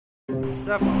What's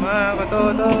up mga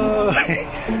katoto?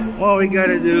 What we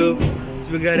gotta do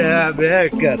is we gotta have a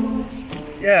haircut.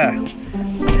 Yeah,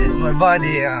 this is my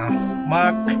buddy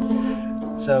Mark.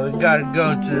 So we gotta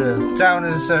go to the town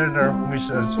center which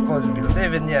is supposed to be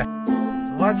living. Yeah.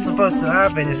 So what's supposed to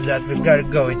happen is that we gotta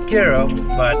go with Kiro,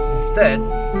 but instead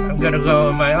I'm gonna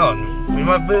go on my own with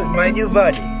my new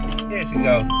buddy. Here you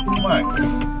go, Mark.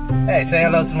 Hey, say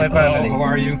hello to my family. Hello,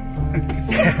 how are you?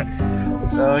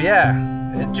 So yeah,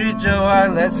 in 3, 2,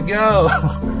 1, let's go.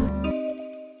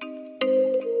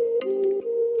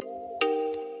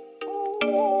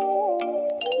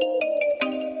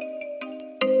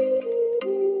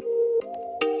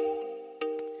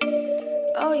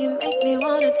 Oh, you make me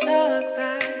wanna talk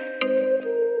back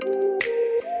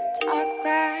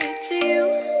to you.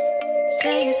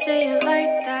 Say it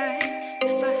like that.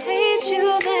 If I hate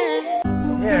you,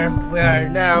 then Here we are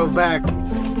now back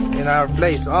in our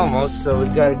place almost, so we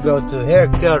gotta go to hair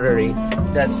cuttery.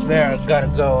 That's where I gotta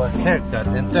go on haircut.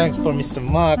 And thanks for Mr.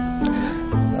 Mark.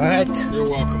 Alright. You're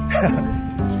welcome.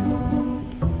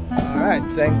 Alright,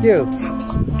 thank you.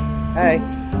 Hey.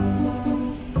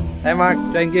 Hey Mark,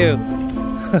 thank you.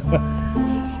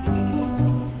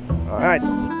 Alright.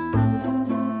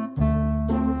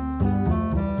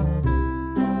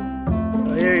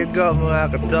 So here you go mga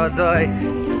katotoy.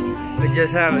 We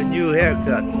just have a new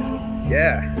haircut.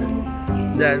 Yeah.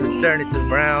 Then we turn it to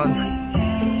brown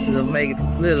so to make it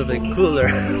a little bit cooler.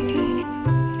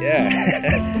 Yeah.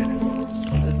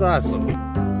 It's awesome.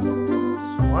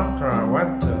 So after I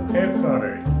went to hair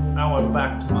cuttery, I went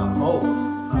back to my home.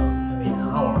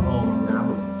 Our home in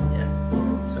Abu. Yeah.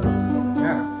 So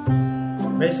yeah.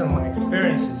 Based on my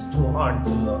experience, it's too hard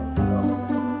to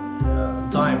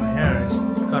dye my hair. It's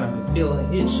gonna be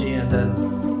feeling itchy and then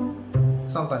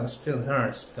sometimes feel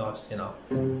hurts because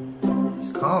it's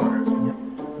color. Yeah.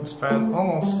 I spent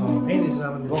almost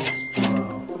 $87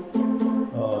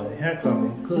 for the haircut,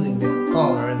 including the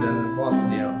color, and then I bought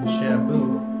the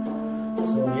shampoo.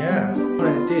 So yeah, what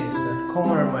I did is that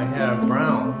color my hair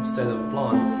brown instead of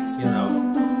blonde. Because,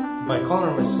 if I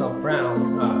color myself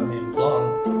brown, blonde,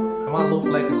 I might look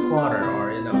like a squatter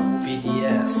or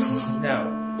BDS. No,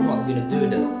 I'm not gonna do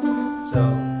that. So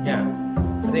yeah,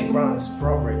 I think brown is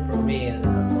appropriate for me, and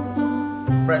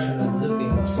professional looking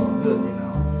also good.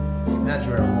 It's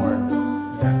natural more.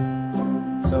 Yeah.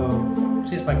 So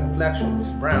since my complexion is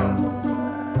brown,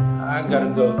 I gotta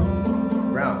go to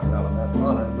brown, not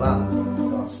blonde,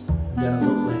 because I'm gonna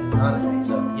look like an anime.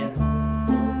 So yeah.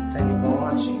 Thank you for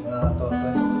watching.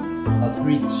 I'll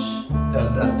reach. Tell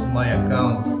that to my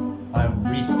account. I'm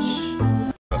rich.